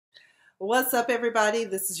What's up, everybody?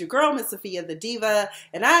 This is your girl, Miss Sophia the Diva,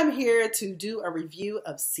 and I'm here to do a review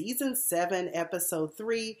of Season 7, Episode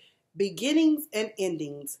 3, Beginnings and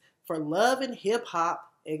Endings for Love and Hip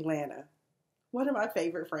Hop Atlanta. One of my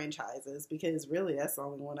favorite franchises, because really that's the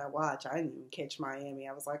only one I watch. I didn't even catch Miami.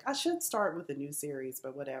 I was like, I should start with a new series,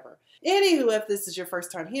 but whatever. Anywho, if this is your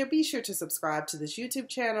first time here, be sure to subscribe to this YouTube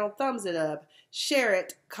channel, thumbs it up, share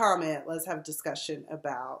it, comment. Let's have a discussion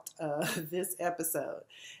about this episode.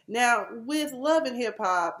 Now, with Love and Hip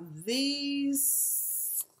Hop,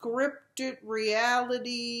 these scripted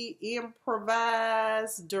reality,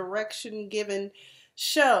 improvised, direction-given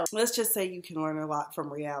show. Let's just say you can learn a lot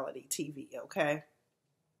from reality TV, okay?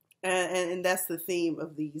 And that's the theme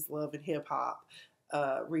of these Love and Hip Hop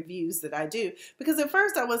reviews that I do. Because at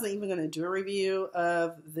first I wasn't even going to do a review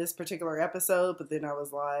of this particular episode, but then I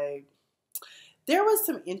was like, there was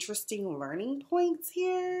some interesting learning points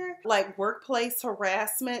here, like workplace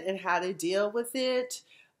harassment and how to deal with it.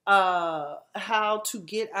 How to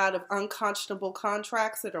get out of unconscionable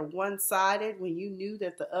contracts that are one-sided when you knew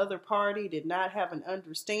that the other party did not have an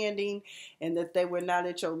understanding and that they were not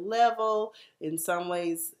at your level. In some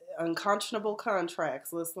ways, unconscionable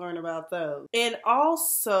contracts. Let's learn about those. And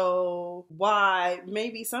also why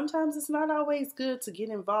maybe sometimes it's not always good to get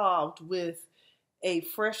involved with a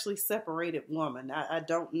freshly separated woman. I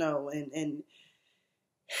don't know. And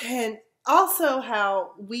also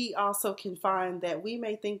how we also can find that we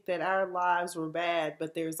may think that our lives were bad,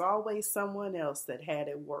 but there's always someone else that had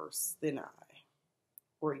it worse than I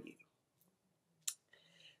or you.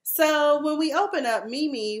 So when we open up,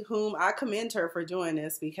 Mimi, whom I commend her for doing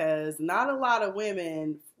this because not a lot of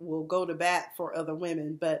women will go to bat for other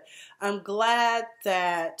women, but I'm glad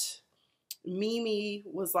that Mimi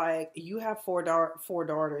was like, you have four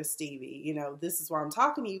daughters, Stevie. You know, this is why I'm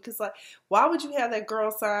talking to you. Because, like, why would you have that girl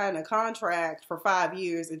sign a contract for 5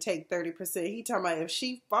 years and take 30%? He talking about if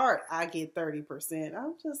she fart, I get 30%.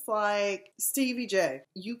 I'm just like, Stevie J,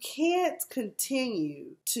 you can't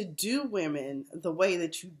continue to do women the way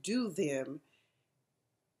that you do them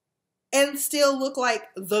and still look like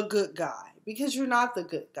the good guy. Because you're not the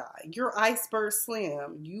good guy. You're Iceberg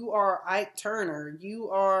Slim. You are Ike Turner.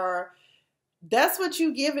 That's what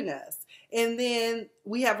you've given us. And then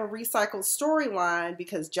we have a recycled storyline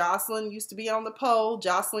because Jocelyn used to be on the pole.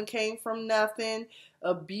 Jocelyn came from nothing.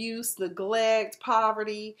 Abuse, neglect,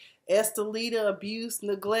 poverty. Estelita, abuse,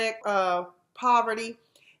 neglect, poverty.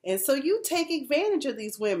 And so you take advantage of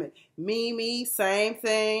these women. Mimi, same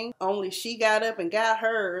thing. Only she got up and got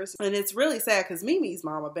hers. And it's really sad because Mimi's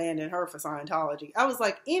mom abandoned her for Scientology. I was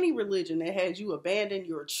like, any religion that has you abandon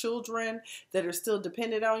your children that are still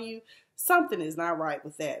dependent on you, something is not right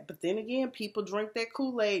with that. But then again, people drink that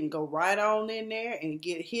Kool-Aid and go right on in there and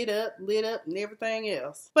get hit up, lit up, and everything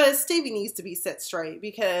else. But Stevie needs to be set straight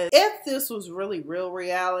because if this was really real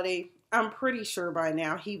reality, I'm pretty sure by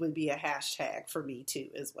now he would be a hashtag for me too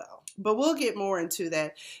as well. But we'll get more into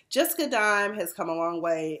that. Jessica Dime has come a long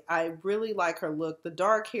way. I really like her look. The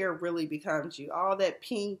dark hair really becomes you. All that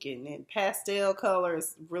pink and pastel color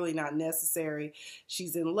is really not necessary.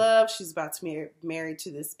 She's in love. She's about to be married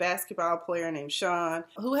to this basketball player named Sean,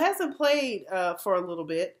 who hasn't played for a little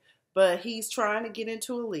bit, but he's trying to get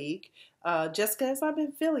into a league. Jessica has not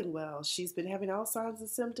been feeling well. She's been having all signs and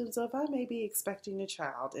symptoms of I may be expecting a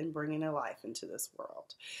child and bringing a life into this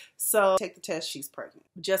world. So take the test, she's pregnant.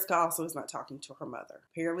 Jessica also is not talking to her mother.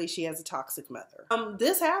 Apparently she has a toxic mother.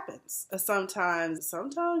 This happens sometimes.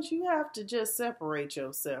 Sometimes you have to just separate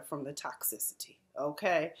yourself from the toxicity.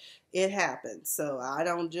 Okay, it happens. So I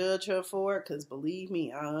don't judge her for it because believe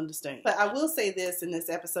me, I understand. But I will say this in this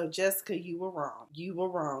episode, Jessica, you were wrong. You were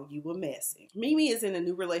wrong. You were messy. Mimi is in a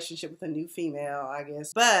new relationship with a new female, I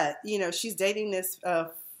guess. But, you know, she's dating this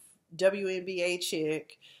WNBA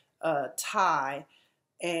chick, Ty.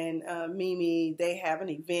 And Mimi, they have an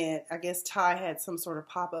event. I guess Ty had some sort of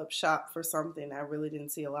pop-up shop for something. I really didn't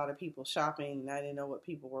see a lot of people shopping. I didn't know what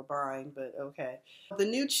people were buying, but okay. The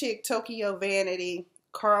new chick, Tokyo Vanity,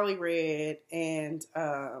 Carly Red, and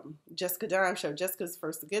Jessica Dime show. Jessica's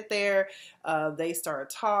first to get there. They start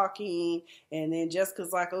talking, and then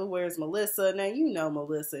Jessica's like, oh, where's Melissa? Now, you know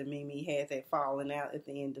Melissa and Mimi had that falling out at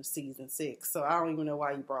the end of season 6, so I don't even know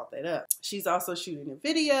why you brought that up. She's also shooting a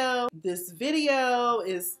video. This video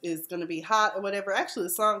is going to be hot or whatever. Actually, the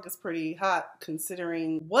song is pretty hot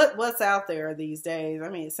considering what's out there these days. I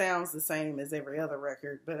mean, it sounds the same as every other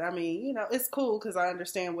record, but I mean, you know, it's cool because I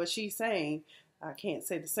understand what she's saying. I can't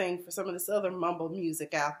say the same for some of this other mumble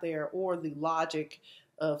music out there or the logic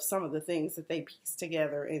of some of the things that they piece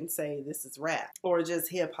together and say this is rap or just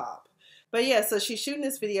hip hop. But yeah, so she's shooting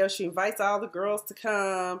this video. She invites all the girls to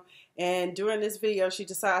come. And during this video, she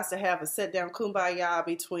decides to have a sit-down kumbaya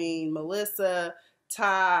between Melissa,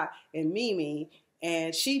 Ty, and Mimi.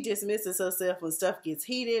 And she dismisses herself when stuff gets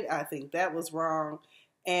heated. I think that was wrong.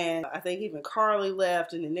 And I think even Carly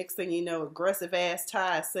left. And the next thing you know, aggressive-ass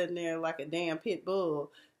Ty is sitting there like a damn pit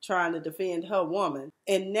bull trying to defend her woman.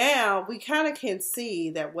 And now we kind of can see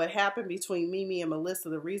that what happened between Mimi and Melissa,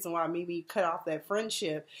 the reason why Mimi cut off that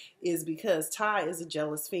friendship is because Ty is a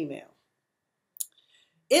jealous female.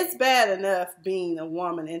 It's bad enough being a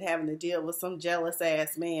woman and having to deal with some jealous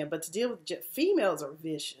ass man, but to deal with females are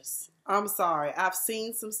vicious. I'm sorry. I've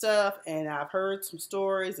seen some stuff and I've heard some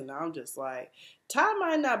stories and I'm just like, Ty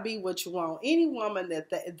might not be what you want. Any woman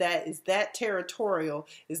that is that territorial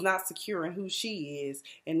is not secure in who she is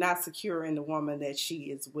and not secure in the woman that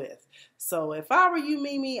she is with. So if I were you,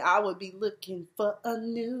 Mimi, I would be looking for a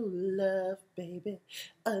new love, baby.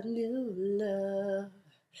 A new love.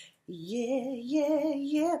 Yeah, yeah,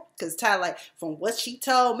 yeah. Because Ty, like, from what she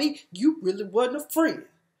told me, you really wasn't a friend.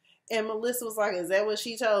 And Melissa was like, is that what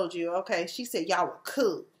she told you? Okay, she said y'all were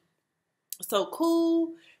cool. So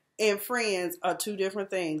cool and friends are two different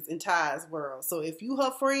things in Ty's world. So if you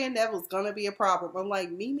her friend, that was going to be a problem. I'm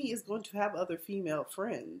like, Mimi is going to have other female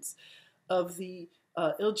friends of the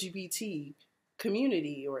LGBT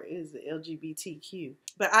community, or is it LGBTQ?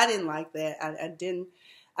 But I didn't like that.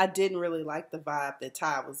 I didn't really like the vibe that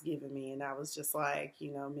Ty was giving me, and I was just like,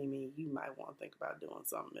 you know, Mimi, you might want to think about doing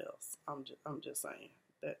something else. I'm just saying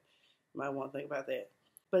that you might want to think about that.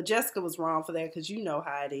 But Jessica was wrong for that because you know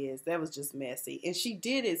how it is. That was just messy. And she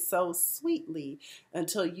did it so sweetly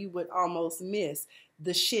until you would almost miss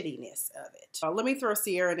the shittiness of it. Let me throw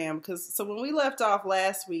Sierra down because so when we left off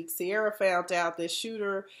last week, Sierra found out that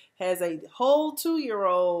Shooter has a whole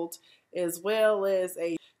 2-year-old as well as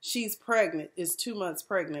she's pregnant, is 2 months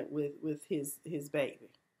pregnant with his baby.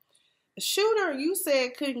 Shooter, you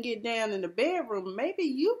said couldn't get down in the bedroom. Maybe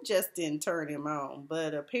you just didn't turn him on,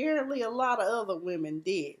 but apparently a lot of other women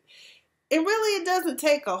did. And really, it doesn't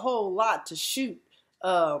take a whole lot to shoot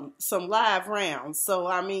some live rounds. So,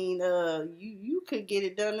 I mean, you could get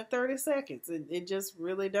it done in 30 seconds. It just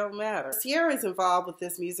really don't matter. Sierra's involved with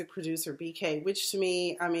this music producer, BK, which to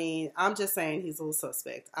me, I mean, I'm just saying he's a little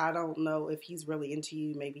suspect. I don't know if he's really into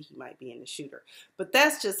you. Maybe he might be into Shooter. But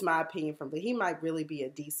that's just my opinion from he might really be a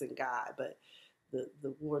decent guy, but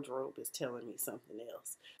the wardrobe is telling me something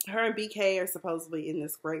else. Her and BK are supposedly in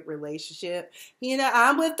this great relationship. You know,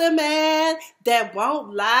 I'm with the man that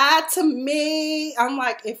won't lie to me. I'm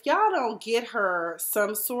like, if y'all don't get her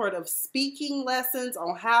some sort of speaking lessons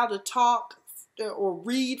on how to talk or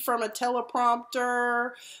read from a teleprompter,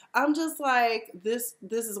 I'm just like, this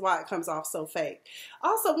is why it comes off so fake.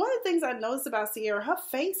 Also, one of the things I noticed about Sierra, her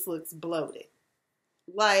face looks bloated.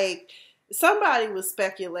 Like, somebody was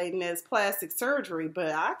speculating as plastic surgery,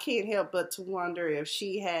 but I can't help but to wonder if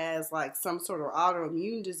she has like some sort of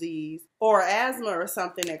autoimmune disease or asthma or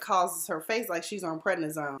something that causes her face like she's on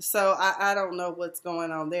prednisone. So I don't know what's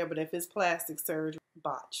going on there, but if it's plastic surgery,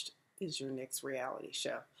 botched is your next reality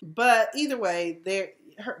show. But either way,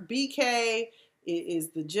 her BK is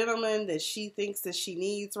the gentleman that she thinks that she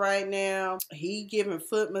needs right now. He giving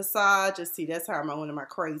foot massages. See, that's how one of my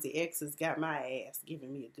crazy exes got my ass,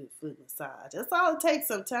 giving me a good foot massage. That's all it takes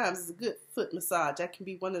sometimes is a good foot massage. That can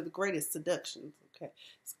be one of the greatest seductions. Okay,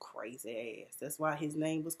 it's crazy ass. That's why his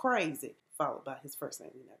name was Crazy, followed by his first name.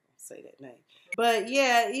 We're not gonna say that name. But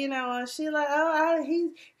yeah, you know, she like, oh,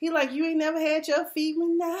 he like, you ain't never had your feet.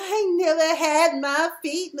 No, I ain't never had my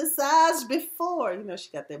feet massaged before. You know,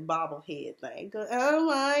 she got that bobblehead thing. Oh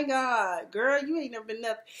my God, girl, you ain't never been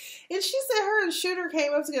nothing. And she said her and Shooter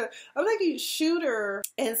came up together. I'm thinking Shooter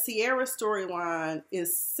and Sierra's storyline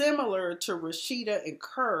is similar to Rashida and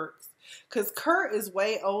Kurt's, because Kurt is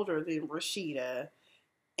way older than Rashida.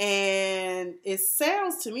 And it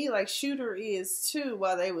sounds to me like Shooter is too,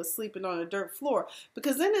 while they were sleeping on the dirt floor.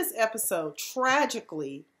 Because in this episode,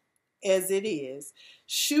 tragically as it is,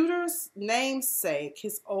 Shooter's namesake,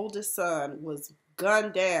 his oldest son, was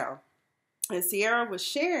gunned down. And Sierra was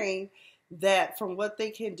sharing that from what they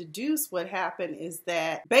can deduce, what happened is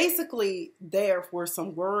that basically there were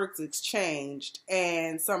some words exchanged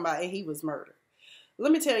and he was murdered.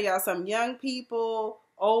 Let me tell y'all something, young people,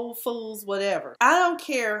 old fools, whatever. I don't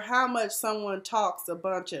care how much someone talks a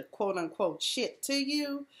bunch of quote unquote shit to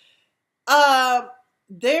you.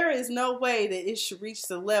 There is no way that it should reach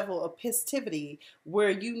the level of festivity where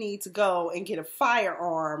you need to go and get a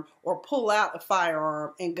firearm or pull out a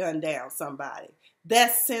firearm and gun down somebody.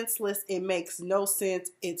 That's senseless. It makes no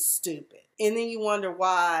sense. It's stupid. And then you wonder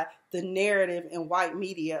why the narrative in white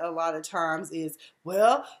media a lot of times is,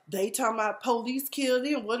 well, they talking about police killed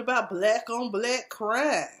him. What about black on black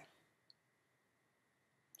crime?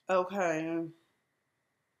 Okay,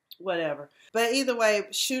 whatever. But either way,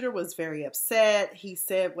 shooter was very upset. He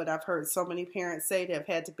said what I've heard so many parents say, they have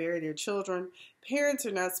had to bury their children. Parents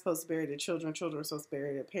are not supposed to bury their children. Children are supposed to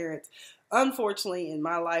bury their parents. Unfortunately, in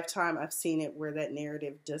my lifetime, I've seen it where that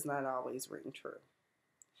narrative does not always ring true.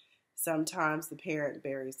 Sometimes the parent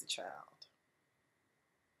buries the child.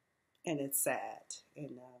 And it's sad.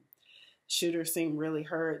 And shooter seemed really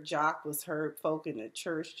hurt. Jock was hurt. Folk in the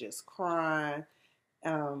church just crying.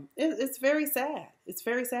 It's very sad. It's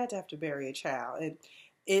very sad to have to bury a child. And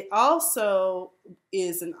it also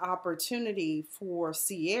is an opportunity for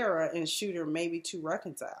Sierra and Shooter maybe to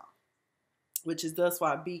reconcile, which is thus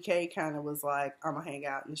why BK kind of was like, I'm going to hang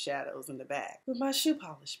out in the shadows in the back with my shoe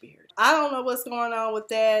polish beard. I don't know what's going on with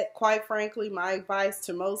that. Quite frankly, my advice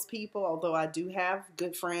to most people, although I do have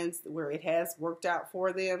good friends where it has worked out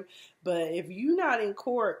for them, but if you're not in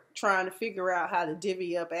court trying to figure out how to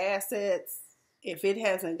divvy up assets, if it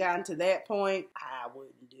hasn't gotten to that point, I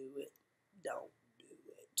wouldn't do it. Don't do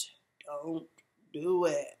it. Don't do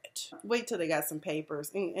it. Wait till they got some papers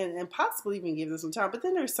and possibly even give them some time. But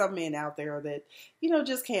then there's some men out there that,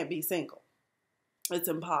 just can't be single. It's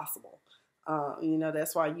impossible.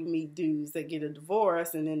 That's why you meet dudes that get a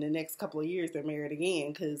divorce and then the next couple of years they're married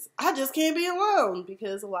again, because I just can't be alone,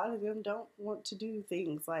 because a lot of them don't want to do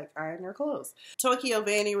things like iron their clothes. Tokyo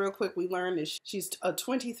Vanny, real quick, we learned that she's a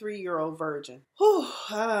 23-year-old virgin. Whew,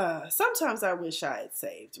 sometimes I wish I had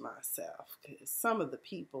saved myself, because some of the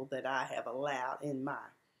people that I have allowed in my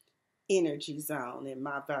energy zone, in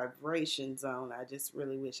my vibration zone, I just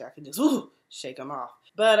really wish I could just shake them off.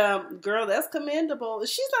 But girl, that's commendable.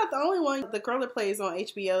 She's not the only one. The girl that plays on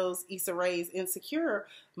HBO's Issa Rae's Insecure,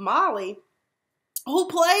 Molly, who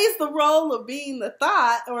plays the role of being the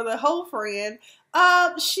thought or the whole friend,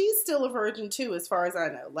 she's still a virgin too, as far as I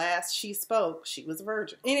know. Last she spoke, she was a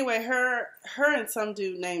virgin. Anyway, her and some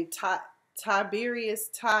dude named Tiberius,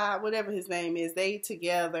 whatever his name is, they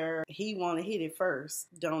together. He want to hit it first.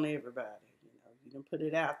 Don't everybody. You can put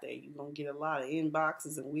it out there. You're going to get a lot of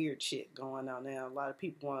inboxes and weird shit going on now. A lot of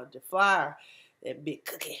people want to deflower that big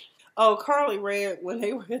cookie. Oh, Carly Red, when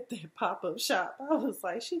they were at that pop-up shop, I was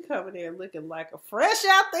like, she coming there looking like a fresh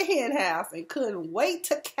out the hen house and couldn't wait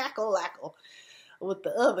to cackle-lackle with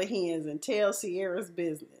the other hens and tell Sierra's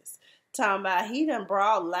business. Talking about he done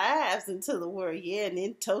brought lives into the world. Yeah, and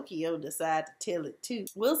then Tokyo decided to tell it too.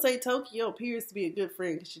 We'll say Tokyo appears to be a good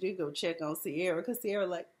friend because she did go check on Sierra, because Sierra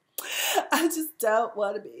like, I just don't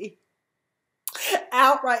want to be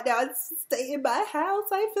out right now. I just stay in my house.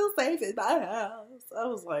 I feel safe in my house. I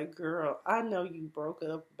was like, girl, I know you broke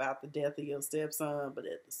up about the death of your stepson, but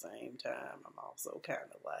at the same time, I'm also kind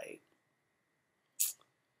of like,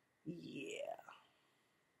 yeah.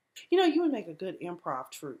 You would make a good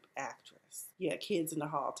improv troupe actress. Yeah, Kids in the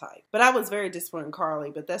Hall type. But I was very disappointed in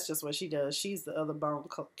Carly, but that's just what she does. She's the other bone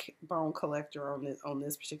collector on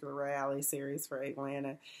this particular reality series for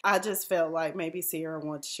Atlanta. I just felt like maybe Sierra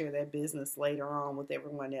wanted to share that business later on with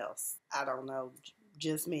everyone else. I don't know,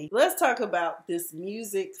 just me. Let's talk about this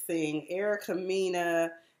music thing. Erica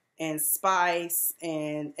Mena and Spice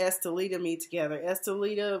and Estelita meet together.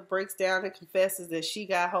 Estelita breaks down and confesses that she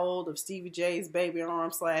got hold of Stevie J's baby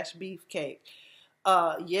arm / beefcake.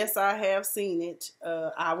 Yes, I have seen it.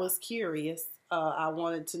 I was curious. I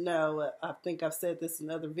wanted to know. I think I've said this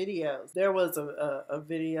in other videos. There was a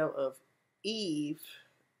video of Eve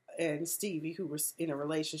and Stevie who were in a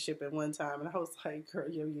relationship at one time, and I was like,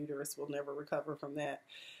 girl, your uterus will never recover from that,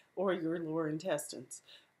 or your lower intestines.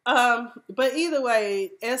 But either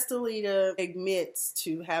way, Estelita admits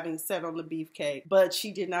to having sat on the beefcake, but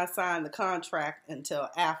she did not sign the contract until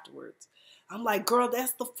afterwards. I'm like, girl,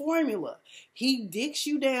 that's the formula. He dicks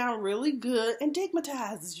you down really good and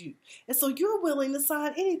digmatizes you. And so you're willing to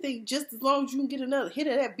sign anything just as long as you can get another hit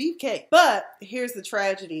of that beefcake. But here's the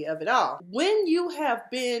tragedy of it all. When you have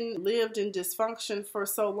lived in dysfunction for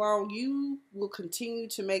so long, you will continue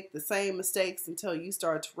to make the same mistakes until you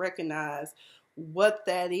start to recognize what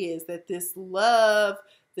that is, that this love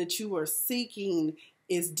that you are seeking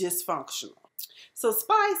is dysfunctional. So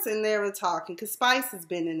Spice and they were talking, because Spice has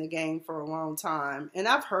been in the game for a long time, and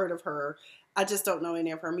I've heard of her. I just don't know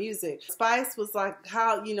any of her music. Spice was like,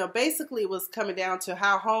 basically it was coming down to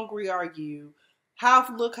how hungry are you?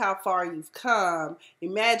 Look how far you've come.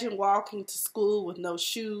 Imagine walking to school with no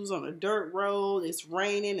shoes on a dirt road. It's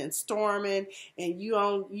raining and storming, and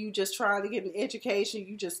you just trying to get an education.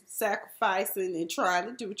 You just sacrificing and trying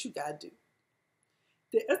to do what you gotta do.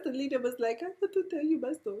 The Estelita was like, I have to tell you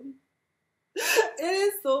my story. It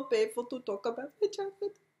is so painful to talk about my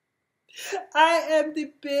childhood. I am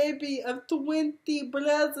the baby of 20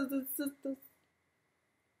 brothers and sisters.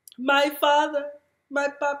 My father, my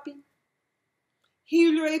papi,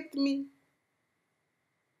 he raped me.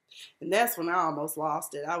 And that's when I almost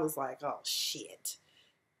lost it. I was like, oh shit.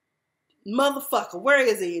 Motherfucker, where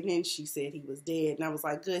is he? And then she said he was dead. And I was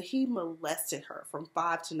like, good. He molested her from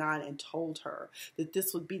 5 to 9 and told her that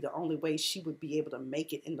this would be the only way she would be able to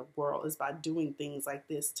make it in the world is by doing things like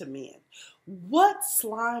this to men. What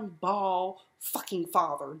slime ball fucking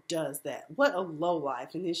father does that? What a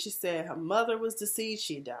lowlife. And then she said her mother was deceased.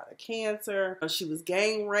 She died of cancer. She was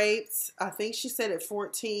gang raped. I think she said at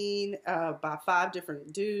 14 by 5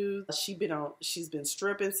 different dudes. She's been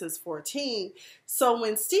stripping since 14. So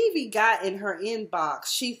when Stevie got in her inbox,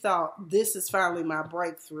 she thought this is finally my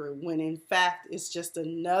breakthrough, when in fact it's just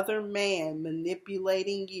another man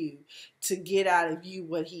manipulating you to get out of you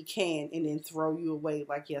what he can and then throw you away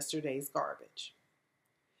like yesterday's garbage.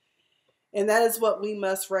 And that is what we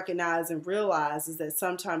must recognize and realize, is that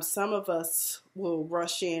sometimes some of us will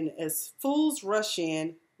rush in as fools rush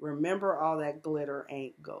in. Remember, all that glitter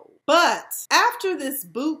ain't gold. But after this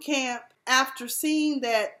boot camp, after seeing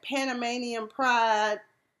that Panamanian Pride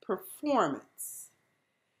performance,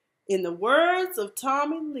 in the words of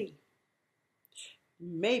Tommy Lee,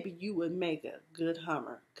 maybe you would make a good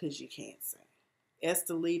Hummer because you can't sing.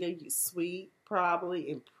 Estelita, you sweet, probably,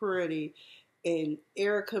 and pretty. And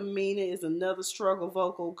Erica Mena is another struggle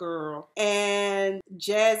vocal girl. And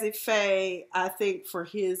Jazzy Faye, I think for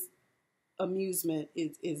his amusement,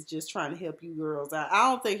 is just trying to help you girls out.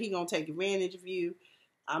 I don't think he's going to take advantage of you.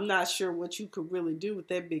 I'm not sure what you could really do with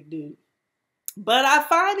that big dude. But I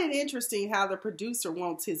find it interesting how the producer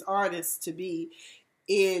wants his artists to be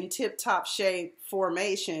in tip-top shape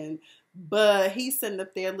formation, but he's sitting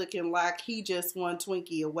up there looking like he just one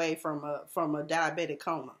Twinkie away from a diabetic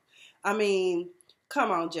coma. I mean, come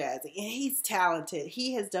on, Jazzy. And he's talented.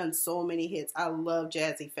 He has done so many hits. I love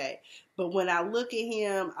Jazzy Faye. But when I look at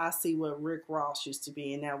him, I see what Rick Ross used to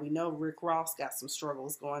be. And now we know Rick Ross got some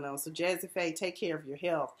struggles going on. So Jazzy Faye, take care of your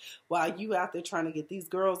health. While you out there trying to get these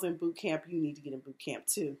girls in boot camp, you need to get in boot camp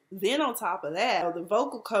too. Then on top of that, the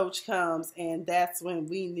vocal coach comes, and that's when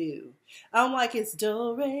we knew. I'm like, it's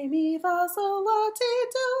do, re, mi, fa, sol, la, ti,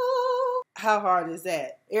 do. How hard is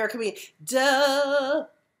that? Erica me, duh.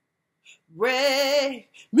 Ray,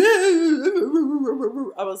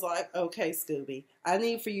 I was like, okay, Scooby, I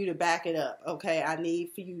need for you to back it up. Okay, I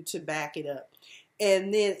need for you to back it up.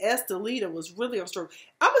 And then Estelita was really on struggle.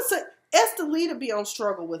 I would say Estelita be on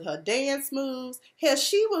struggle with her dance moves. Hell,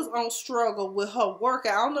 she was on struggle with her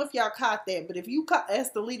workout. I don't know if y'all caught that, but if you caught,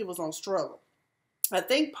 Estelita was on struggle. I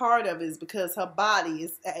think part of it is because her body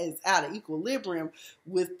is out of equilibrium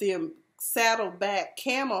with them saddleback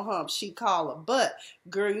camel humps, she call her. But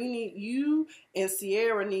girl, you and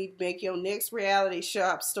Sierra need to make your next reality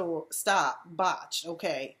shop store stop botched.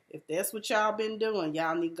 Okay, if that's what y'all been doing,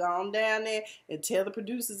 y'all need to go on down there and tell the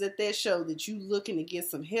producers at that show that you looking to get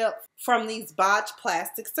some help from these botched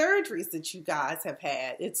plastic surgeries that you guys have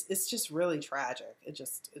had. It's just really tragic. It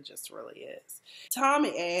just really is.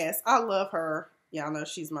 Tommy asked, I love her. Y'all know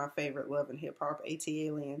she's my favorite Love and Hip Hop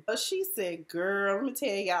ATLien. But she said, girl, let me tell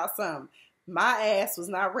y'all something. My ass was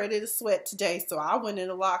not ready to sweat today, so I went in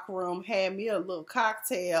the locker room, had me a little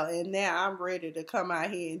cocktail, and now I'm ready to come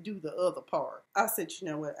out here and do the other part. I said, you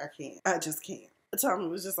know what? I can't. I just can't. Tommy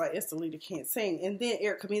was just like, Estelita can't sing. And then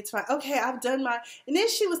Erica comes to my, okay, I've done my, and then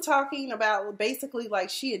she was talking about basically like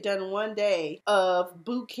she had done one day of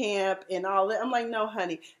boot camp and all that. I'm like, no,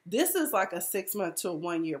 honey, this is like a 6 month to a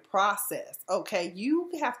 1 year process. Okay,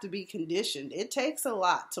 you have to be conditioned. It takes a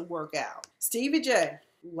lot to work out. Stevie J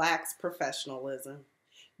lacks professionalism.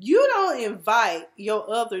 You don't invite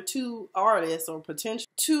your other 2 artists or potential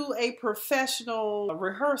to a professional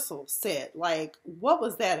rehearsal set. Like, what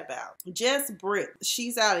was that about? Jess Britt,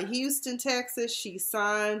 she's out of Houston, Texas. She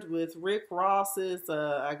signed with Rick Ross's,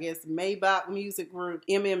 I guess, Maybach music group,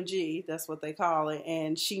 MMG, that's what they call it,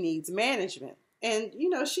 and she needs management. And, you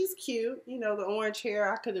know, she's cute. You know, the orange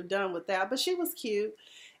hair I could have done with that, but she was cute.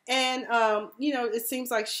 And, you know, it seems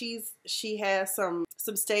like she has some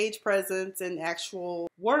stage presence and actual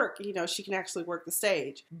work. You know, she can actually work the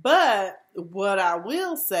stage. But what I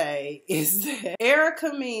will say is that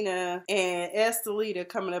Erica Mena and Estelita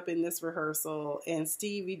coming up in this rehearsal and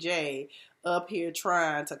Stevie J up here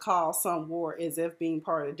trying to call some war as if being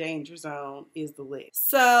part of Danger Zone is the lick.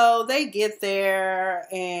 So they get there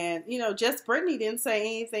and, you know, Just Brittany didn't say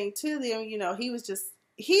anything to them. You know, he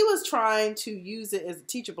was trying to use it as a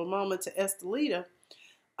teachable moment to Estelita.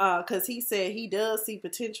 Because he said he does see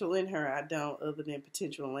potential in her. I don't, other than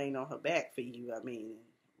potential laying on her back for you. I mean,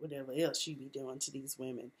 whatever else you be doing to these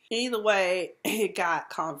women. Either way, it got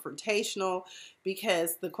confrontational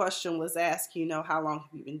because the question was asked, you know, how long have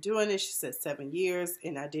you been doing this? She said 7 years,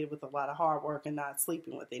 and I did it with a lot of hard work and not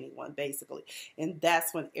sleeping with anyone, basically. And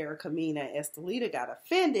that's when Erica Mena and Estelita got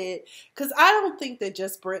offended, because I don't think that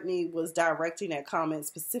just Brittany was directing that comment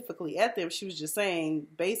specifically at them. She was just saying,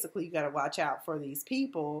 basically, you got to watch out for these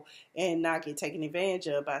people and not get taken advantage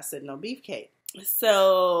of by sitting on beefcake.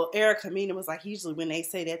 So Erica Mena was like, usually when they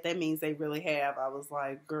say that, that means they really have. I was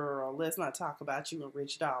like, girl, let's not talk about you in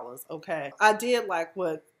rich dollars, okay? I did like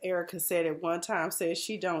what Erica said at one time, said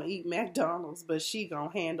she don't eat McDonald's, but she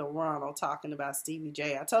gonna handle Ronald, talking about Stevie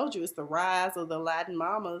J. I told you it's the rise of the Latin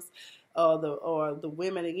mamas or the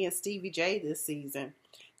women against Stevie J this season.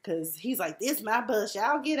 Because he's like, this my bus,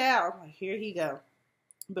 y'all get out. I'm like, here he go.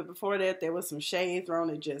 But before that, there was some shade thrown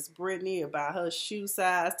at just Brittany about her shoe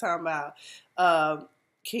size, talking about,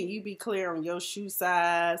 can you be clear on your shoe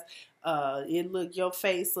size? Your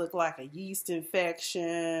face looked like a yeast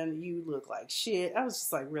infection. You look like shit. I was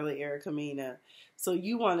just like, really, Erica Mena? So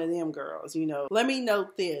you one of them girls, you know. Let me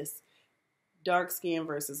note this, dark skin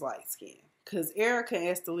versus light skin. Because Erica and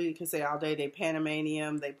Estelita can say all day they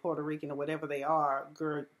Panamanian, they Puerto Rican, or whatever they are.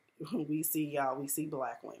 Girl, we see y'all, we see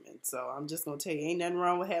black women. So I'm just going to tell you, ain't nothing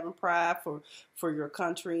wrong with having pride for your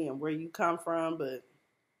country and where you come from, but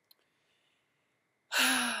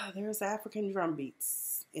there's African drum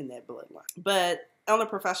beats in that bloodline. But on a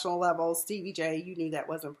professional level, Stevie J, you knew that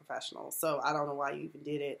wasn't professional, so I don't know why you even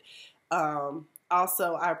did it.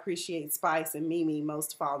 Also, I appreciate Spice and Mimi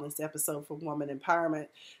most of all in this episode for woman empowerment,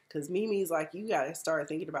 because Mimi's like, you got to start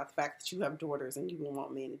thinking about the fact that you have daughters and you wouldn't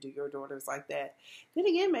want men to do your daughters like that. Then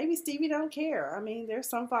again, maybe Stevie don't care. I mean, there's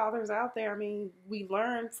some fathers out there. I mean, we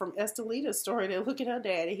learned from Estelita's story that look at her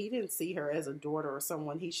daddy. He didn't see her as a daughter or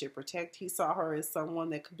someone he should protect. He saw her as someone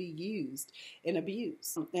that could be used and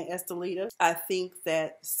abused. And Estelita, I think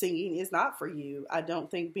that singing is not for you. I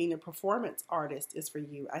don't think being a performance artist is for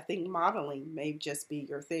you. I think modeling may just be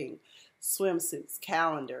your thing. Swimsuits,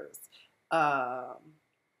 calendars,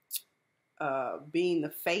 being the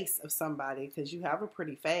face of somebody, because you have a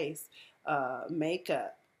pretty face,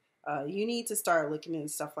 makeup. You need to start looking into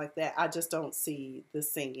stuff like that. I just don't see the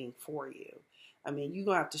singing for you. I mean, you're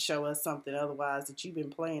going to have to show us something otherwise, that you've been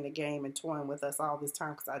playing the game and toying with us all this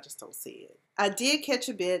time, because I just don't see it. I did catch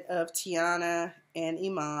a bit of Tiana and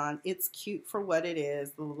Iman. It's cute for what it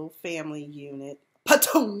is, the little family unit.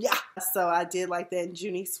 Patonia! So I did like that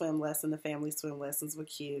Junie swim lesson. The family swim lessons were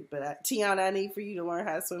cute. But Tiana, I need for you to learn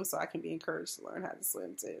how to swim so I can be encouraged to learn how to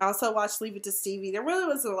swim too. I also watched Leave It to Stevie. There really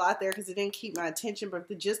wasn't a lot there because it didn't keep my attention. But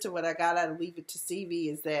the gist of what I got out of Leave It to Stevie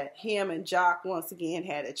is that him and Jock once again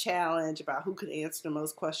had a challenge about who could answer the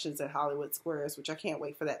most questions at Hollywood Squares, which I can't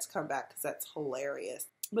wait for that to come back because that's hilarious.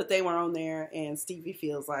 But they were on there, and Stevie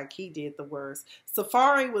feels like he did the worst.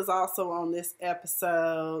 Safari was also on this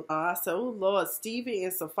episode. I said, oh, Lord, Stevie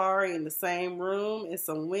and Safari in the same room, and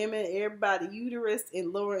some women, everybody uterus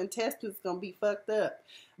and lower intestines going to be fucked up.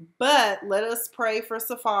 But let us pray for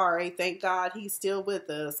Safari. Thank God he's still with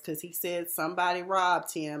us, because he said somebody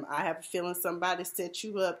robbed him. I have a feeling somebody set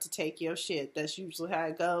you up to take your shit. That's usually how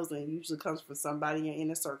it goes, and it usually comes from somebody in your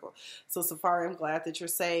inner circle. So Safari, I'm glad that you're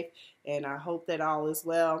safe, and I hope that all is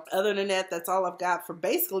well. Other than that, that's all I've got for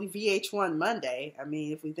basically VH1 Monday. I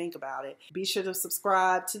mean, if we think about it. Be sure to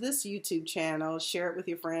subscribe to this YouTube channel. Share it with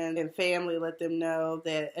your friends and family. Let them know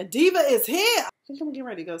that a diva is here. I think I'm getting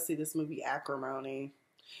ready to go see this movie, Acrimony.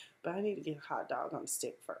 But I need to get a hot dog on the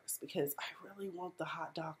stick first, because I really want the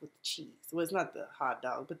hot dog with the cheese. Well, it's not the hot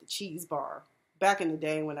dog, but the cheese bar. Back in the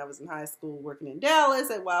day when I was in high school working in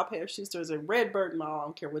Dallas at Wild Pear Shoe Stores at Redbird Mall, I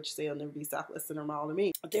don't care what you say, it'll never be Southwest Center Mall to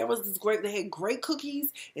me. There was this they had great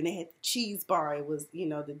cookies, and they had the cheese bar. It was, you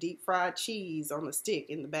know, the deep fried cheese on the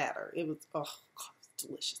stick in the batter. It was, oh, God.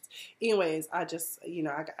 Delicious. Anyways, I just, you know,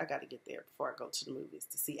 I got to get there before I go to the movies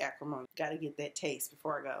to see Acrimony. Got to get that taste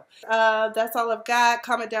before I go. That's all I've got.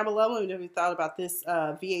 Comment down below what you thought about this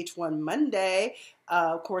VH1 Monday.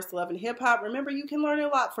 Of course, Love and Hip Hop. Remember, you can learn a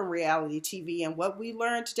lot from reality TV. And what we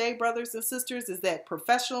learned today, brothers and sisters, is that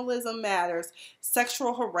professionalism matters,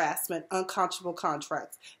 sexual harassment, unconscionable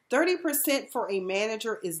contracts. 30% for a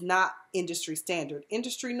manager is not industry standard.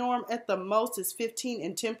 Industry norm at the most is 15%,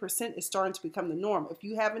 and 10% is starting to become the norm. If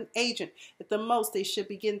you have an agent, at the most, they should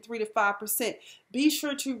be getting 3 to 5%. Be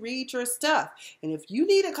sure to read your stuff. And if you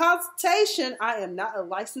need a consultation, I am not a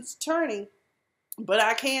licensed attorney, but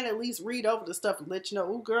I can at least read over the stuff and let you know,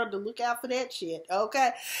 oh, girl, to look out for that shit,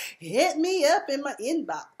 okay? Hit me up in my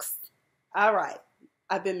inbox. All right.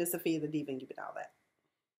 I've been Miss Sophia the Diva, and you've been all that.